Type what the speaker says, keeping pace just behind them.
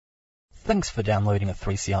Thanks for downloading a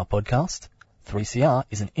 3CR podcast. 3CR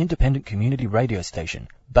is an independent community radio station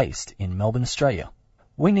based in Melbourne, Australia.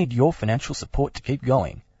 We need your financial support to keep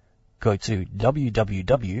going. Go to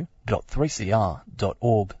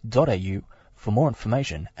www.3cr.org.au for more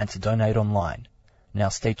information and to donate online. Now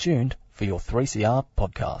stay tuned for your 3CR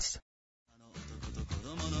podcast.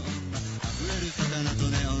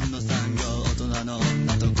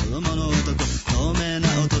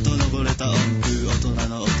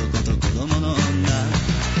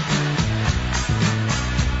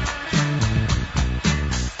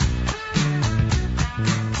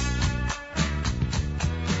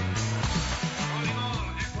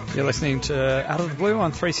 You're listening to Out of the Blue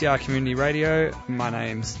on 3CR Community Radio. My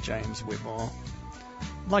name's James Whitmore.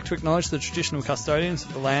 I'd like to acknowledge the traditional custodians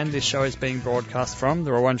of the land this show is being broadcast from,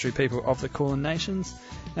 the Wurundjeri people of the Kulin Nations,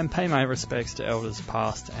 and pay my respects to elders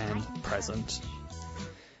past and present.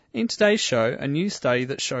 In today's show, a new study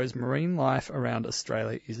that shows marine life around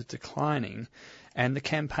Australia is declining, and the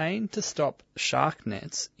campaign to stop shark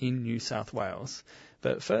nets in New South Wales.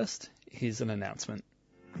 But first, here's an announcement.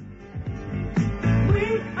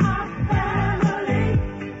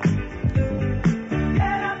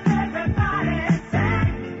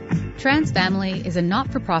 Trans Family is a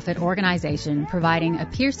not-for-profit organisation providing a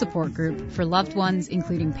peer support group for loved ones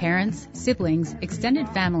including parents, siblings, extended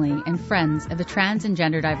family and friends of a trans and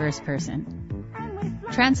gender diverse person.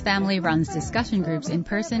 Trans Family runs discussion groups in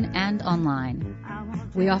person and online.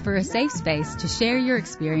 We offer a safe space to share your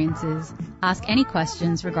experiences, ask any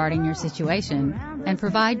questions regarding your situation, and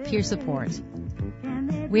provide peer support.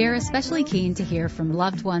 We are especially keen to hear from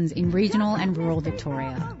loved ones in regional and rural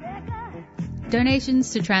Victoria.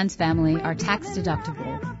 Donations to Trans Family are tax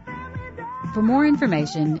deductible. For more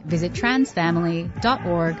information, visit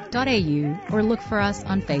transfamily.org.au or look for us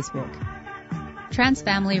on Facebook. Trans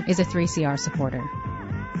Family is a 3CR supporter.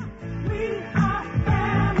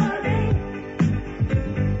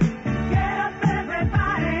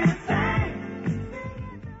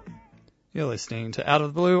 You're listening to Out of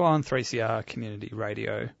the Blue on 3CR Community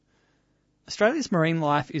Radio. Australia's marine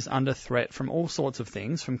life is under threat from all sorts of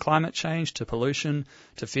things, from climate change to pollution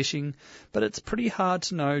to fishing, but it's pretty hard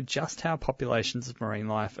to know just how populations of marine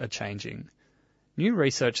life are changing. New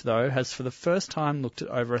research, though, has for the first time looked at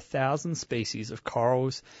over 1,000 species of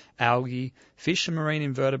corals, algae, fish and marine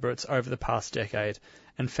invertebrates over the past decade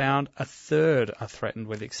and found a third are threatened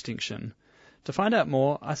with extinction. To find out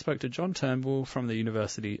more, I spoke to John Turnbull from the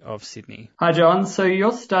University of Sydney. Hi, John. So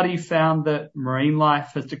your study found that marine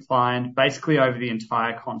life has declined basically over the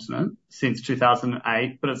entire continent since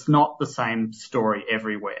 2008, but it's not the same story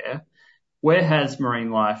everywhere. Where has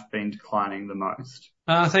marine life been declining the most?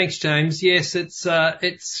 Thanks, James. Yes, it's a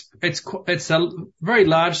very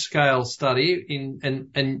large scale study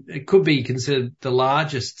and it could be considered the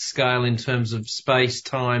largest scale in terms of space,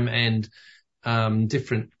 time and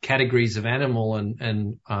different categories of animal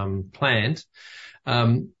and plant.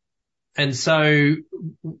 And so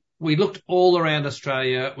we looked all around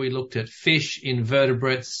Australia. We looked at fish,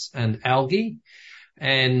 invertebrates and algae.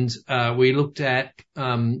 And we looked at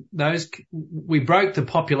we broke the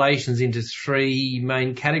populations into three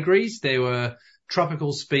main categories. There were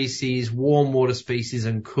tropical species, warm water species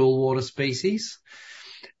and cool water species.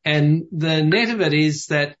 And the net of it is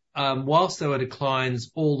that whilst there were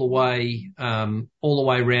declines all the way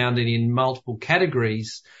round and in multiple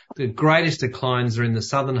categories, the greatest declines are in the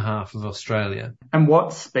southern half of Australia. And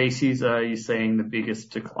what species are you seeing the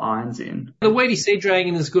biggest declines in? The Weedy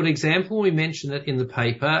Seadragon is a good example. We mentioned it in the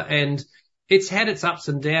paper, and it's had its ups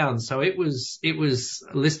and downs. So it was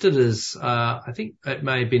listed as I think it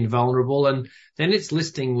may have been vulnerable, and then its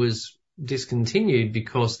listing was discontinued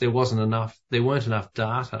because there weren't enough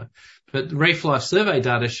data. But the Reef Life Survey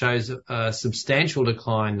data shows a substantial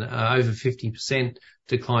decline, over 50%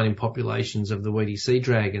 decline in populations of the Weedy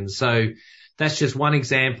Seadragon. So that's just one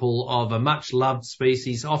example of a much loved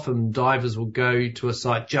species. Often divers will go to a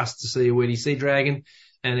site just to see a Weedy Seadragon,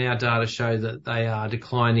 and our data show that they are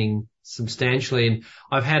declining substantially. And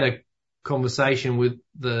I've had a conversation with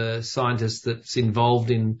the scientist that's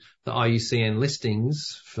involved in the IUCN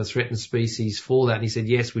listings for threatened species for that. And he said,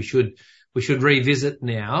 yes, we should revisit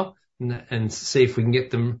now and see if we can get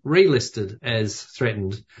them relisted as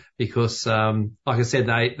threatened because, like I said,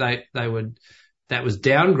 that was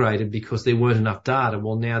downgraded because there weren't enough data.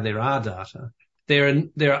 Well, now there are data.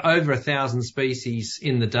 There are over 1,000 species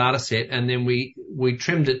in the data set, and then we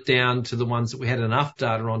trimmed it down to the ones that we had enough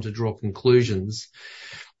data on to draw conclusions.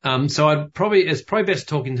 So it's probably best to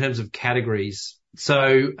talk in terms of categories.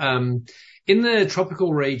 So, in the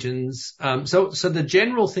tropical regions, so the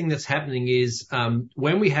general thing that's happening is,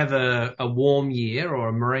 when we have a warm year or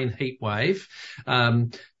a marine heat wave,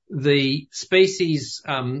 the species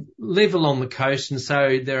live along the coast, and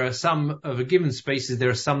so there are some of a given species. There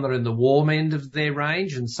are some that are in the warm end of their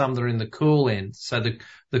range, and some that are in the cool end. So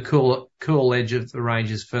the cool edge of the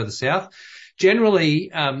range is further south.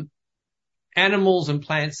 Generally, animals and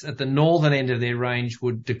plants at the northern end of their range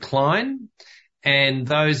would decline, and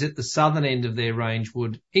those at the southern end of their range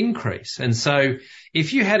would increase. And so,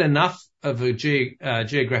 if you had enough of a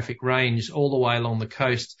geographic range all the way along the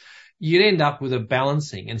coast, you'd end up with a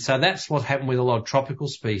balancing. And so that's what happened with a lot of tropical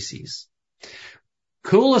species.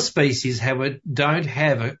 Cooler species, however, don't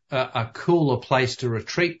have a cooler place to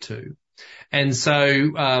retreat to. And so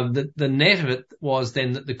the net of it was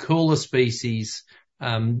then that the cooler species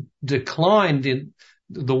declined in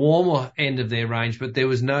the warmer end of their range, but there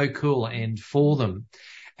was no cooler end for them.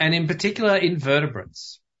 And in particular,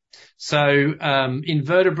 invertebrates. So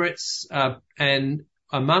invertebrates and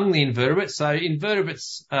among the invertebrates, so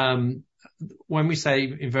invertebrates, when we say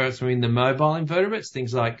invertebrates, we mean the mobile invertebrates,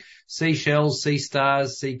 things like seashells, sea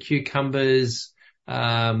stars, sea cucumbers,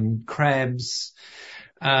 crabs.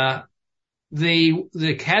 The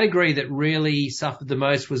category that really suffered the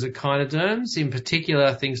most was echinoderms, in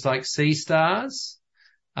particular things like sea stars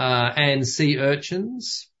and sea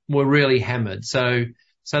urchins were really hammered. So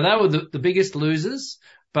they were the biggest losers,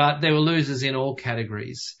 but they were losers in all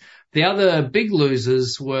categories. The other big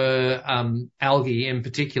losers were algae, in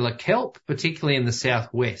particular kelp, particularly in the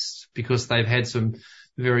southwest, because they've had some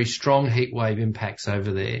very strong heat wave impacts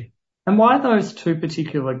over there. And why those two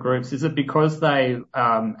particular groups? Is it because they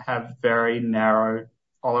have very narrow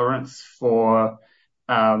tolerance for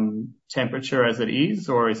temperature as it is,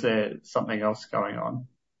 or is there something else going on?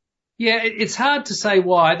 Yeah, it's hard to say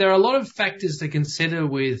why. There are a lot of factors to consider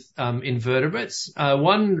with invertebrates.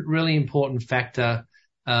 One really important factor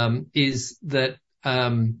is that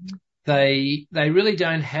they really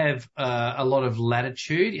don't have a lot of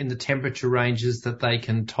latitude in the temperature ranges that they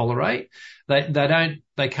can tolerate.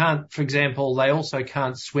 They can't, for example, they also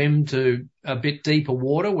can't swim to a bit deeper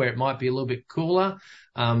water where it might be a little bit cooler.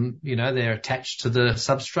 They're attached to the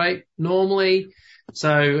substrate normally.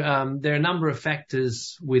 So there are a number of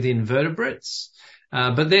factors with invertebrates.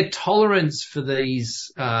 But their tolerance for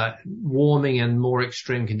these warming and more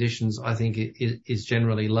extreme conditions, I think, is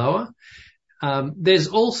generally lower. There's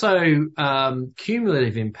also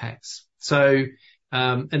cumulative impacts. So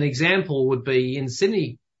an example would be in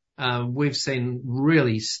Sydney, we've seen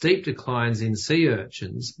really steep declines in sea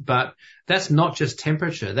urchins, but that's not just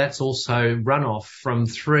temperature. That's also runoff from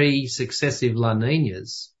 3 successive La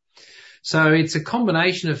Niñas. So it's a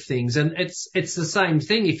combination of things, and it's the same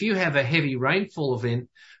thing. If you have a heavy rainfall event,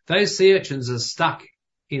 those sea urchins are stuck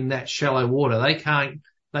in that shallow water. They can't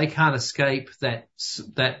escape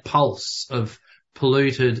that pulse of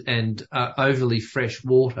polluted and overly fresh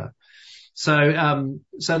water. So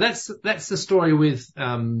that's the story with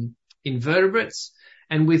invertebrates.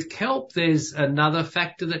 And with kelp, there's another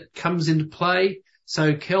factor that comes into play.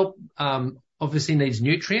 So kelp obviously needs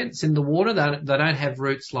nutrients in the water. They don't have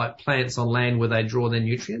roots like plants on land where they draw their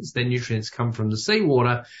nutrients. Their nutrients come from the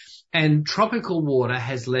seawater. And tropical water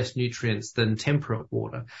has less nutrients than temperate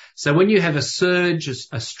water. So when you have a surge,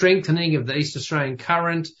 a strengthening of the East Australian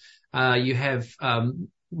current, you have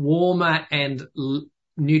warmer and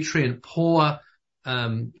nutrient poor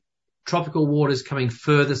tropical waters coming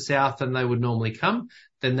further south than they would normally come,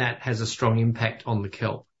 then that has a strong impact on the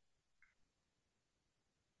kelp.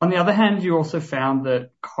 On the other hand, you also found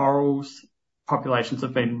that corals populations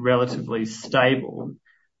have been relatively stable.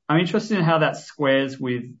 I'm interested in how that squares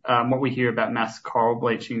with what we hear about mass coral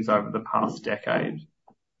bleachings over the past decade.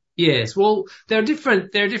 Yes, well, there are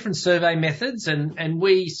different survey methods, and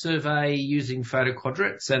we survey using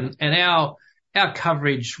photoquadrates, and our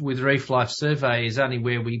coverage with Reef Life Survey is only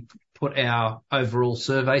where we put our overall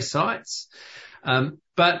survey sites.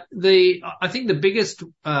 But I think the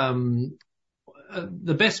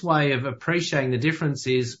best way of appreciating the difference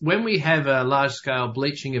is when we have a large-scale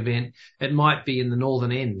bleaching event, it might be in the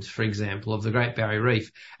northern end, for example, of the Great Barrier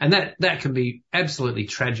Reef. And that can be absolutely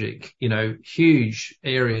tragic. Huge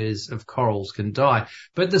areas of corals can die.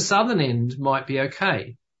 But the southern end might be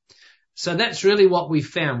okay. So that's really what we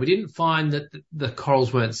found. We didn't find that the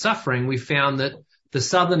corals weren't suffering. We found that the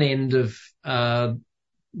southern end of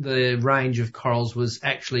the range of corals was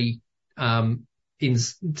actually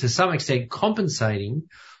to some extent compensating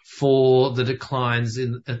for the declines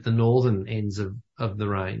at the northern ends of the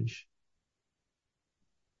range.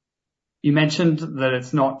 You mentioned that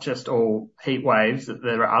it's not just all heat waves, that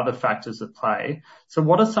there are other factors at play. So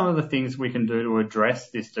what are some of the things we can do to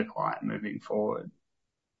address this decline moving forward?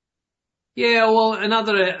 Yeah, well,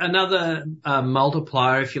 another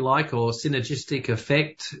multiplier, if you like, or synergistic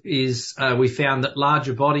effect is we found that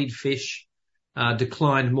larger bodied fish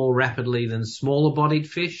declined more rapidly than smaller bodied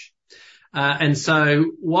fish. And so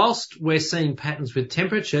whilst we're seeing patterns with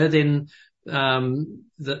temperature, then the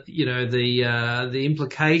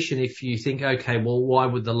implication, if you think, okay, well, why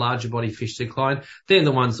would the larger body fish decline? They're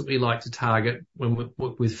the ones that we like to target when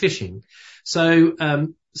with fishing. So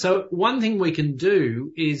one thing we can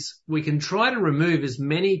do is we can try to remove as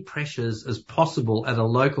many pressures as possible at a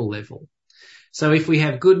local level. So if we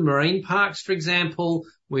have good marine parks, for example,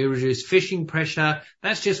 we reduce fishing pressure.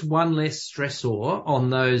 That's just one less stressor on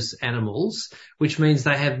those animals, which means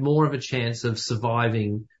they have more of a chance of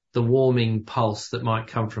surviving the warming pulse that might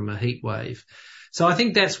come from a heat wave. So I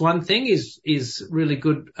think that's one thing is really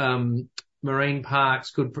good marine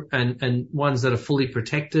parks, good and ones that are fully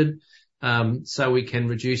protected, so we can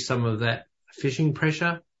reduce some of that fishing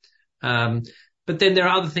pressure. But then there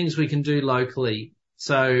are other things we can do locally.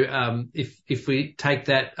 So if we take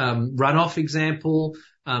that runoff example,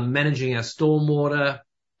 managing our stormwater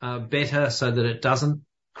better so that it doesn't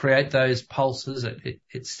create those pulses,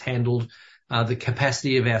 it's handled. The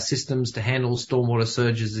capacity of our systems to handle stormwater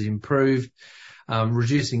surges is improved,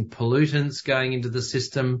 reducing pollutants going into the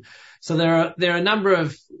system. So there are a number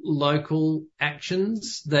of local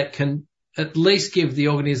actions that can at least give the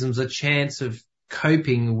organisms a chance of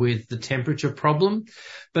coping with the temperature problem.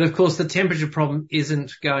 But of course, the temperature problem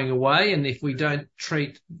isn't going away. And if we don't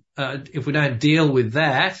deal with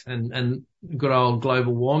that and good old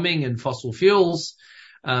global warming and fossil fuels,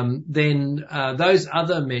 then those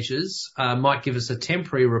other measures might give us a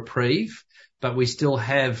temporary reprieve, but we still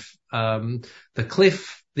have the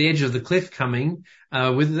edge of the cliff coming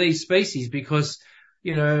with these species because,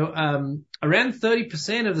 around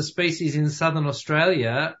 30% of the species in southern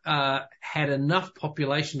Australia had enough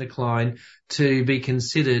population decline to be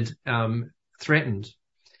considered threatened.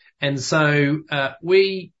 And so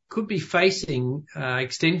we could be facing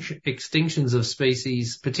extinctions of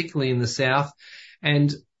species, particularly in the south.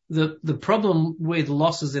 And the problem with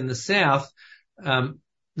losses in the south,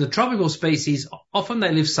 the tropical species, often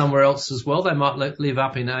they live somewhere else as well. They might live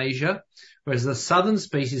up in Asia, whereas the southern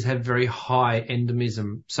species have very high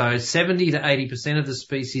endemism. So 70 to 80% of the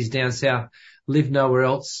species down south live nowhere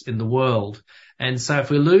else in the world. And so if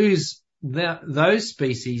we lose those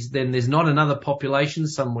species, then there's not another population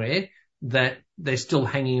somewhere that they're still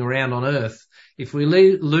hanging around on Earth. If we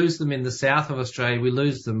lose them in the south of Australia, we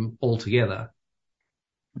lose them altogether.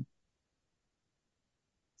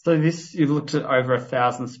 So you've looked at over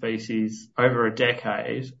 1,000 species over a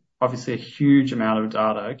decade, obviously a huge amount of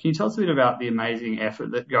data. Can you tell us a bit about the amazing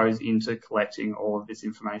effort that goes into collecting all of this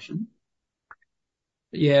information?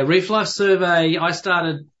 Yeah, Reef Life Survey, I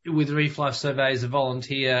started with Reef Life Survey as a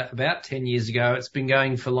volunteer about 10 years ago. It's been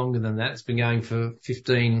going for longer than that. It's been going for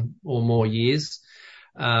 15 or more years.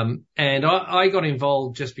 And I got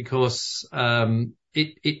involved just because the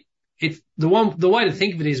way to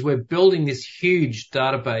think of it is we're building this huge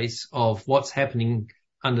database of what's happening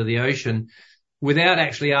under the ocean without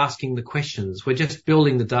actually asking the questions. We're just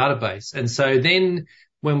building the database. And so then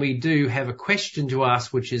when we do have a question to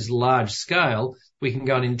ask, which is large scale, we can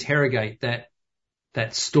go and interrogate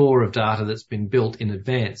that store of data that's been built in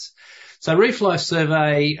advance. So Reef Life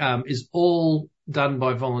Survey is all done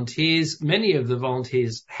by volunteers. Many of the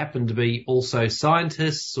volunteers happen to be also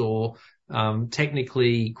scientists or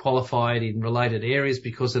technically qualified in related areas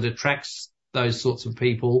because it attracts those sorts of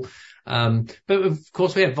people. But of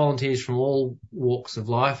course we have volunteers from all walks of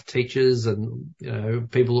life, teachers and,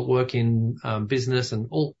 people that work in business and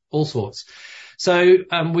all sorts. So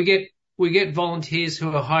we get volunteers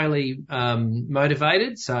who are highly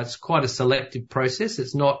motivated. So it's quite a selective process.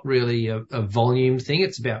 It's not really a volume thing.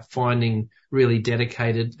 It's about finding really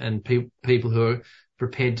dedicated and people who are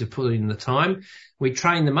prepared to put in the time. We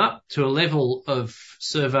train them up to a level of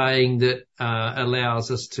surveying that allows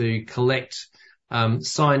us to collect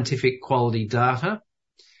scientific quality data,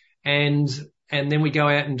 and then we go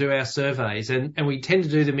out and do our surveys, and we tend to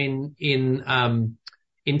do them in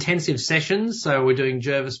intensive sessions. So we're doing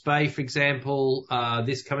Jervis Bay, for example,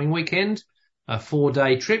 this coming weekend, a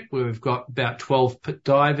 4-day trip where we've got about 12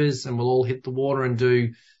 divers, and we'll all hit the water and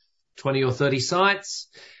do 20 or 30 sites.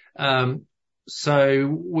 So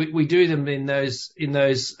we do them in those,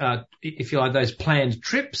 if you like, those planned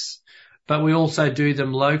trips, but we also do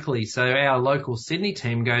them locally. So our local Sydney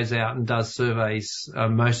team goes out and does surveys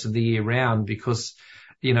most of the year round because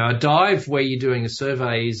A dive where you're doing a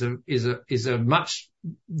survey is a much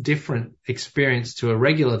different experience to a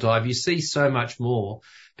regular dive. You see so much more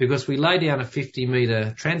because we lay down a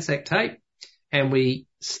 50-meter transect tape and we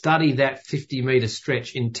study that 50-meter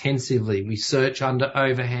stretch intensively. We search under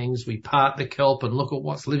overhangs, we part the kelp and look at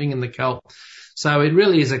what's living in the kelp. So it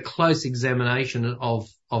really is a close examination of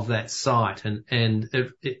that site, and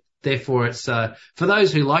therefore it's for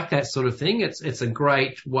those who like that sort of thing, it's a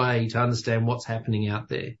great way to understand what's happening out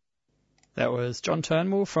there. That was John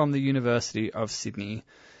Turnbull from the University of Sydney.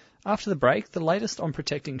 After the break, the latest on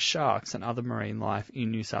protecting sharks and other marine life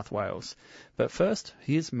in New South Wales. But first,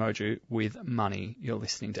 here's Moju with Money. You're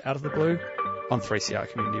listening to Out of the Blue on 3CR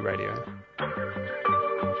Community Radio.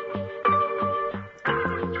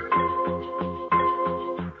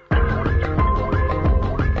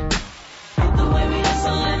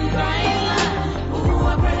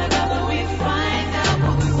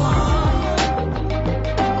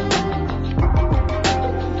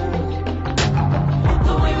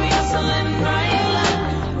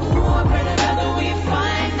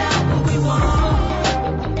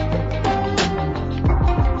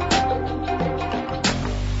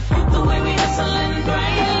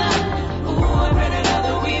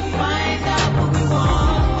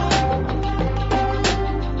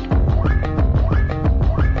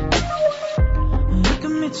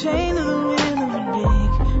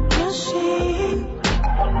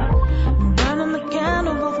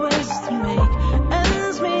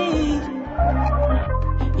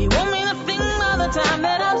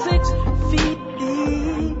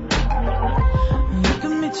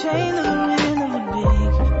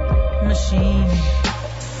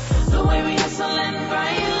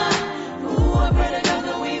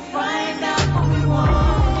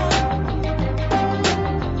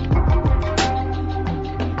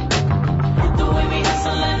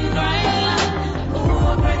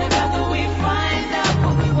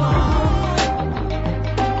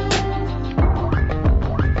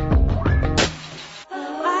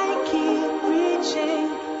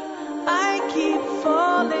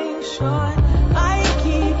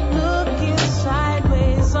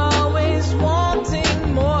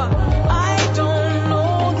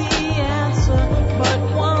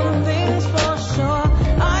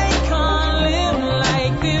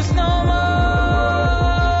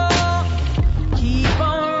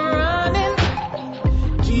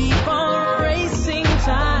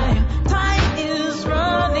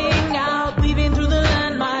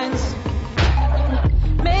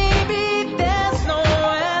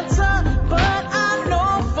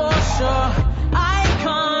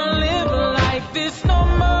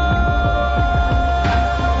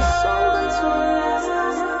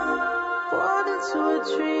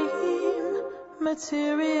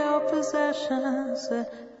 Material possessions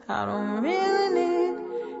that I don't really need.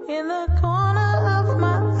 In the corner of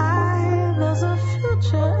my eye, there's a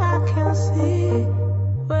future I can see,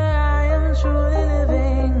 where I am truly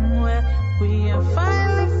living, where we are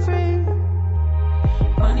finally free.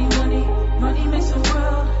 Money, money, money makes the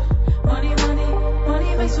world. Money, money,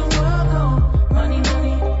 money makes the world go. Money,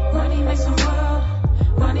 money, money makes the world.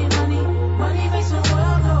 Money, money, money makes the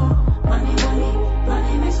world go. Money, money,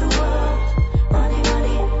 money makes the world. Money,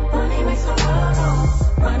 money, money makes the world go.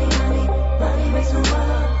 Money, money, money makes the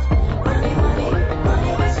world. Money, money,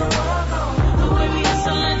 money makes the world go. The way we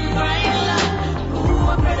hustle and grind, ooh,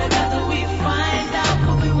 I pray to God that we find out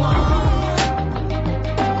what we want.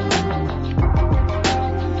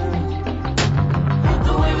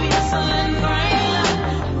 The way we hustle and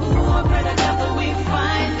grind, ooh, I pray to God that we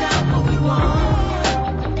find out what we want.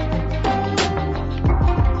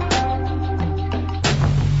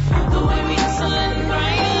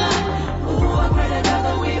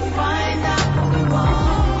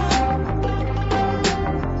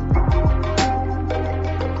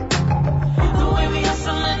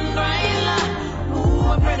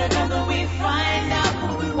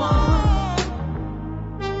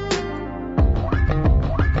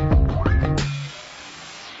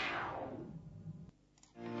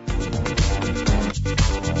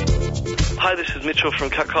 Hi, this is Mitchell from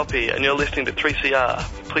Cut Copy, and you're listening to 3CR.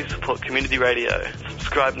 Please support community radio.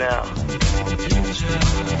 Subscribe now.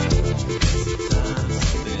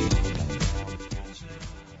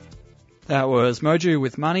 That was Moju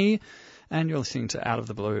with Money, and you're listening to Out of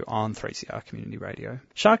the Blue on 3CR Community Radio.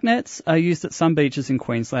 Shark nets are used at some beaches in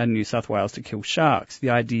Queensland and New South Wales to kill sharks. The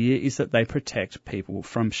idea is that they protect people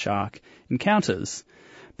from shark encounters.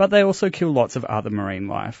 But they also kill lots of other marine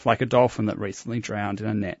life, like a dolphin that recently drowned in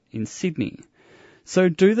a net in Sydney. So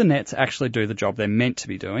do the nets actually do the job they're meant to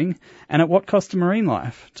be doing? And at what cost to marine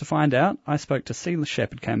life? To find out, I spoke to Sea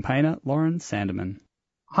Shepherd campaigner Lauren Sanderman.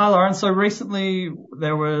 Hi, Lauren. So recently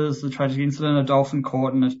there was the tragic incident, a dolphin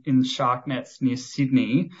caught in the shark nets near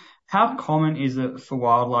Sydney. How common is it for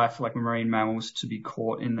wildlife like marine mammals to be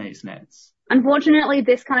caught in these nets? Unfortunately,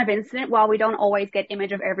 this kind of incident, while we don't always get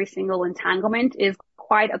image of every single entanglement, is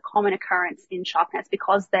quite a common occurrence in shark nets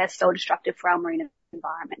because they're so destructive for our marine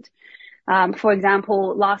environment. For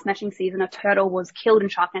example, last meshing season, a turtle was killed in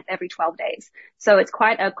shark nets every 12 days. So it's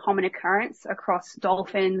quite a common occurrence across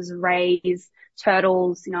dolphins, rays,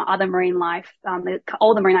 turtles, other marine life,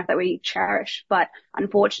 all the marine life that we cherish. But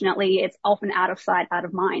unfortunately, it's often out of sight, out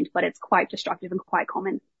of mind, but it's quite destructive and quite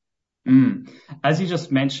common. As you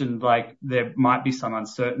just mentioned, like there might be some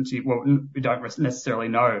uncertainty. Well, we don't necessarily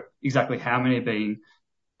know exactly how many are being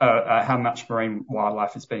how much marine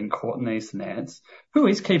wildlife is being caught in these nets. Who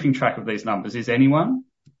is keeping track of these numbers? Is anyone?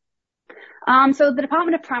 So the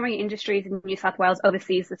Department of Primary Industries in New South Wales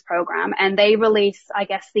oversees this program, and they release, I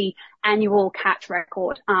guess, the annual catch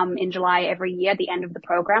record in July every year at the end of the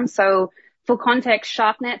program. So for context,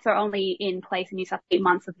 shark nets are only in place in New South Wales 8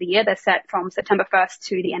 months of the year. They're set from September 1st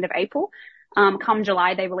to the end of April. Come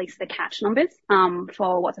July, they release the catch numbers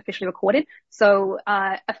for what's officially recorded. So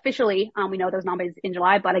officially, we know those numbers in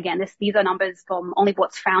July, but again, these are numbers from only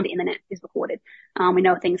what's found in the net is recorded. We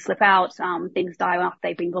know things slip out, things die after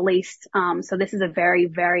they've been released. So this is a very,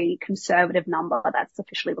 very conservative number that's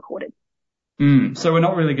officially recorded. So we're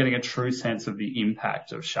not really getting a true sense of the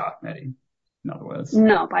impact of shark netting, in other words.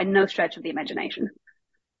 No, by no stretch of the imagination.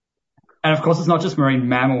 And of course, it's not just marine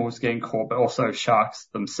mammals getting caught, but also sharks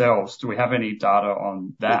themselves. Do we have any data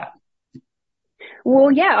on that?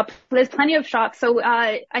 Well, yeah, there's plenty of sharks. So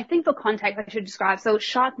I think for context, I should describe. So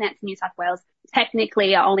shark nets in New South Wales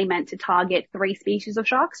technically are only meant to target 3 species of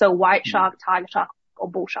sharks. So white shark, tiger shark, or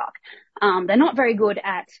bull shark. They're not very good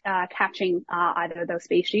at catching either of those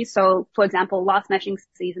species. So, for example, last meshing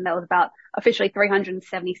season, there was about officially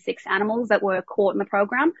 376 animals that were caught in the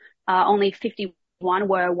program. Only 51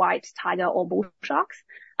 were white, tiger, or bull sharks.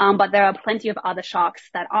 But there are plenty of other sharks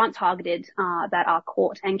that aren't targeted, that are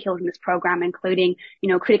caught and killed in this program, including,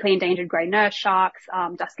 critically endangered grey nurse sharks,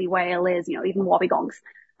 dusky whalers, even wobbegongs.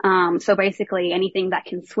 So basically anything that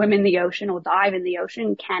can swim in the ocean or dive in the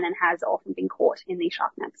ocean can and has often been caught in these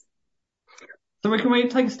shark nets. So can we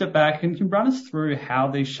take a step back and can run us through how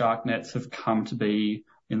these shark nets have come to be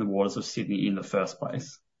in the waters of Sydney in the first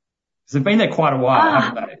place? Because they've been there quite a while,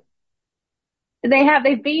 haven't they?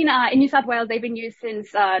 They've been, in New South Wales, they've been used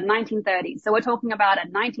since, 1930s. So we're talking about a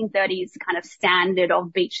 1930s kind of standard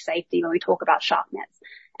of beach safety when we talk about shark nets.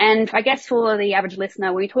 And I guess for the average listener,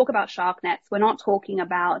 when we talk about shark nets, we're not talking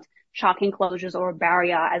about shark enclosures or a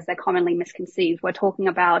barrier as they're commonly misconceived. We're talking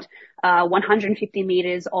about, 150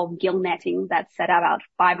 meters of gill netting that's set about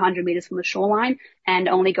 500 meters from the shoreline and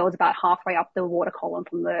only goes about halfway up the water column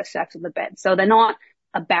from the surface of the bed. So they're not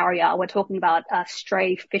a barrier. We're talking about a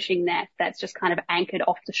stray fishing net that's just kind of anchored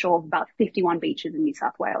off the shore of about 51 beaches in New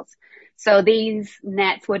South Wales. So these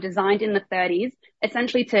nets were designed in the 30s,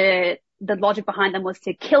 essentially the logic behind them was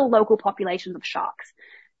to kill local populations of sharks.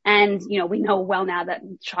 And, we know well now that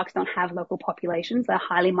sharks don't have local populations. They're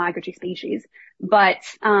highly migratory species, but,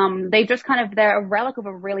 they're a relic of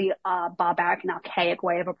a really, barbaric and archaic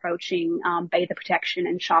way of approaching, bather protection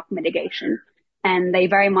and shark mitigation. And they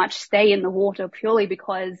very much stay in the water purely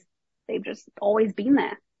because they've just always been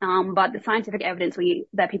there. But the scientific evidence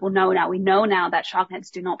that people know now, we know now that shark nets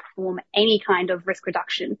do not perform any kind of risk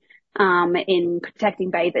reduction, in protecting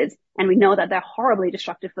bathers. And we know that they're horribly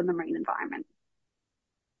destructive for the marine environment.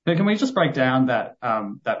 Now, can we just break down that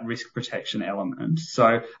risk protection element?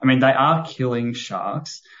 So, they are killing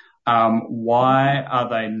sharks. Why are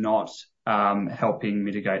they not, helping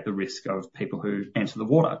mitigate the risk of people who enter the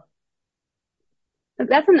water?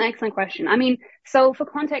 That's an excellent question. So for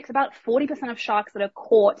context, about 40% of sharks that are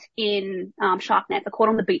caught in shark nets are caught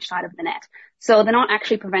on the beach side of the net. So they're not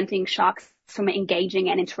actually preventing sharks from engaging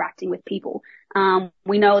and interacting with people.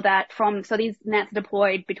 We know that so these nets are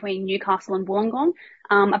deployed between Newcastle and Wollongong.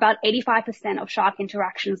 About 85% of shark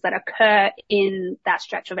interactions that occur in that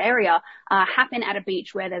stretch of area happen at a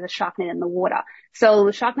beach where there's a shark net in the water. So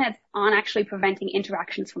the shark nets aren't actually preventing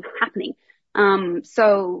interactions from happening.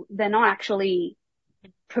 So they're not actually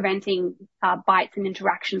preventing bites and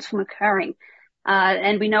interactions from occurring.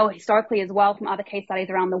 And we know historically as well from other case studies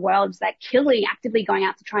around the world that actively going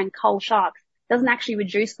out to try and cull sharks doesn't actually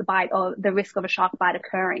reduce the bite or the risk of a shark bite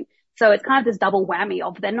occurring. So it's kind of this double whammy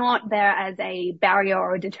of they're not there as a barrier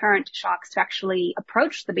or a deterrent to sharks to actually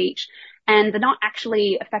approach the beach, and they're not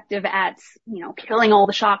actually effective at, killing all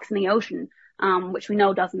the sharks in the ocean, which we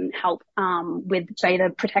know doesn't help with bather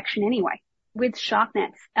protection anyway. with shark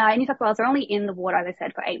nets, in New South Wales, they're only in the water, as I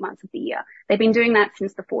said, for 8 months of the year. They've been doing that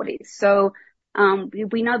since the 40s. So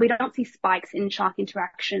we know we don't see spikes in shark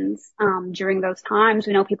interactions during those times.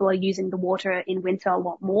 We know people are using the water in winter a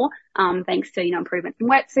lot more, thanks to, improvements in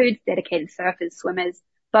wetsuits, dedicated surfers, swimmers.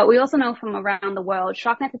 But we also know from around the world,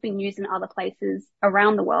 shark nets have been used in other places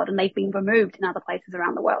around the world, and they've been removed in other places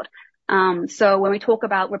around the world. So when we talk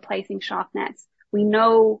about replacing shark nets, we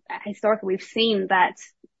know historically we've seen that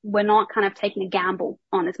we're not kind of taking a gamble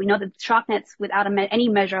on this. We know that shark nets, without any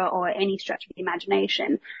measure or any stretch of the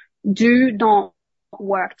imagination, do not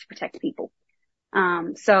work to protect people.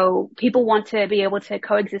 So people want to be able to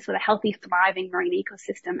coexist with a healthy, thriving marine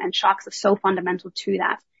ecosystem, and sharks are so fundamental to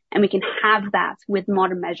that. And we can have that with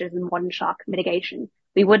modern measures and modern shark mitigation.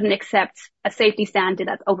 We wouldn't accept a safety standard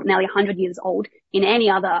that's over nearly 100 years old in any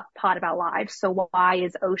other part of our lives. So why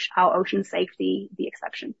is our ocean safety the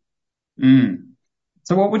exception?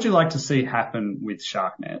 So what would you like to see happen with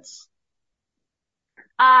shark nets?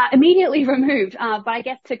 Immediately removed. But I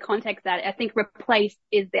guess to context that, I think replaced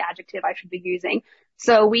is the adjective I should be using.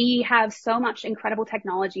 So we have so much incredible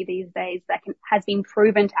technology these days that has been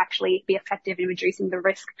proven to actually be effective in reducing the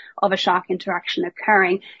risk of a shark interaction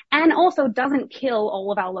occurring, and also doesn't kill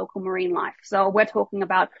all of our local marine life. So we're talking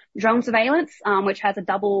about drone surveillance, which has a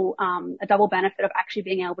double benefit of actually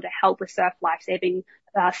being able to help with surf life-saving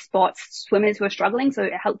spots, swimmers who are struggling. So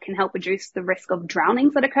it can help reduce the risk of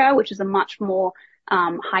drownings that occur, which is a much more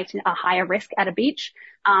higher risk at a beach.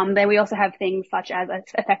 Then we also have things such as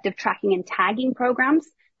effective tracking and tagging programs.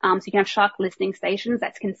 So you can have shark listening stations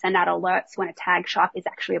that can send out alerts when a tagged shark is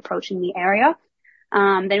actually approaching the area.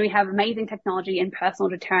 Then we have amazing technology in personal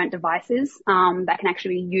deterrent devices that can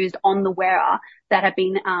actually be used on the wearer that have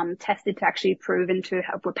been tested to actually proven to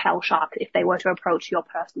help repel sharks if they were to approach your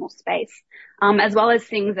personal space, as well as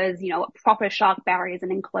things as proper shark barriers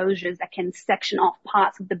and enclosures that can section off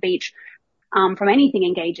parts of the beach from anything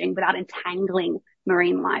engaging without entangling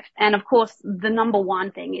marine life. And of course, the number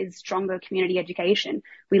one thing is stronger community education.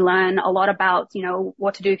 We learn a lot about,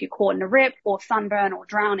 what to do if you're caught in a rip or sunburn or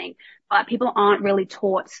drowning, but people aren't really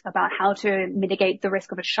taught about how to mitigate the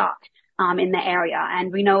risk of a shark in the area.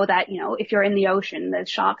 And we know that, if you're in the ocean, there's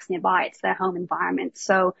sharks nearby. It's their home environment.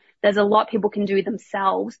 So there's a lot people can do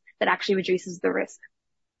themselves that actually reduces the risk.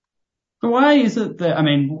 So why is it that,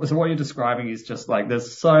 so what you're describing is just like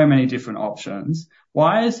there's so many different options.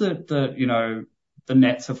 Why is it that, the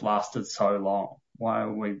nets have lasted so long? Why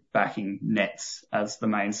are we backing nets as the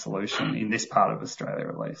main solution in this part of Australia,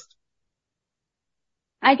 at least?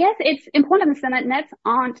 I guess it's important to understand that nets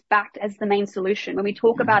aren't backed as the main solution. When we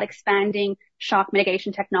talk about expanding shark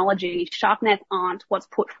mitigation technology, shark nets aren't what's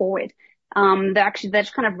put forward. They're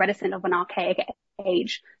just kind of reticent of an archaic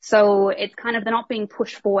age. So it's kind of, they're not being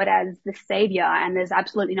pushed forward as the savior, and there's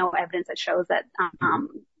absolutely no evidence that shows that,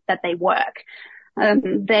 that they work.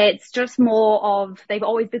 It's just more of,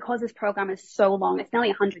 because this program is so long, it's nearly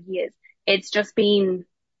 100 years, it's just been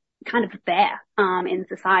kind of there, in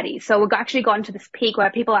society. So we've actually gotten to this peak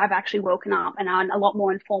where people have actually woken up and are a lot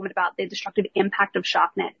more informed about the destructive impact of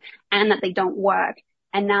shark nets and that they don't work.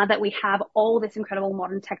 And now that we have all this incredible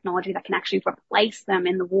modern technology that can actually replace them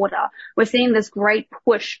in the water, we're seeing this great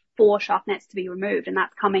push for shark nets to be removed. And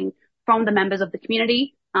that's coming from the members of the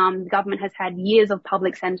community. The government has had years of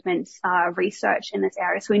public sentiment research in this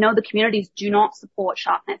area. So we know the communities do not support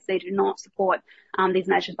shark nets. They do not support these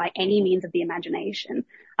measures by any means of the imagination.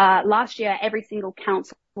 Last year, every single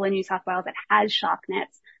council in New South Wales that has shark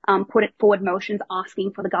nets put it forward motions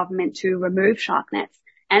asking for the government to remove shark nets.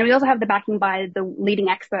 And we also have the backing by the leading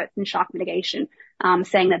experts in shark mitigation,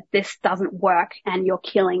 saying that this doesn't work and you're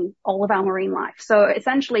killing all of our marine life. So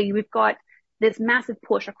essentially, we've got this massive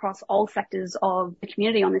push across all sectors of the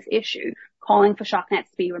community on this issue, calling for shark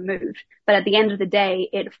nets to be removed. But at the end of the day,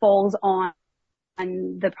 it falls on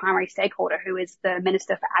the primary stakeholder, who is the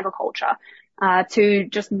Minister for Agriculture, to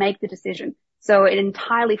just make the decision. So it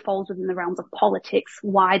entirely falls within the realms of politics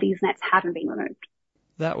why these nets haven't been removed.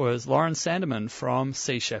 That was Lauren Sanderman from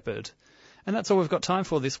Sea Shepherd. And that's all we've got time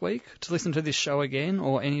for this week. To listen to this show again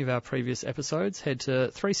or any of our previous episodes, head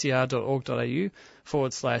to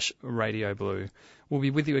 3cr.org.au/Radio Blue. We'll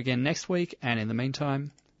be with you again next week, and in the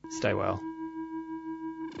meantime, stay well.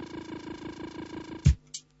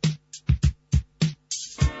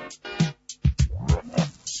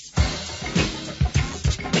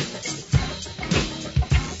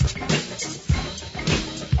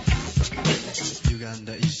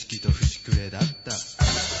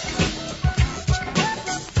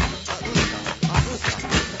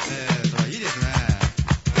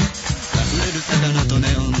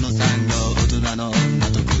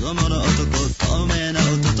透明な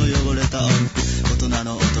音と汚れた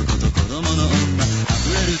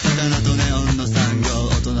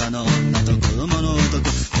子供の男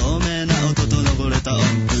透明な音と登れた音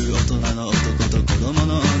符大人の男と子供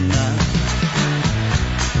の女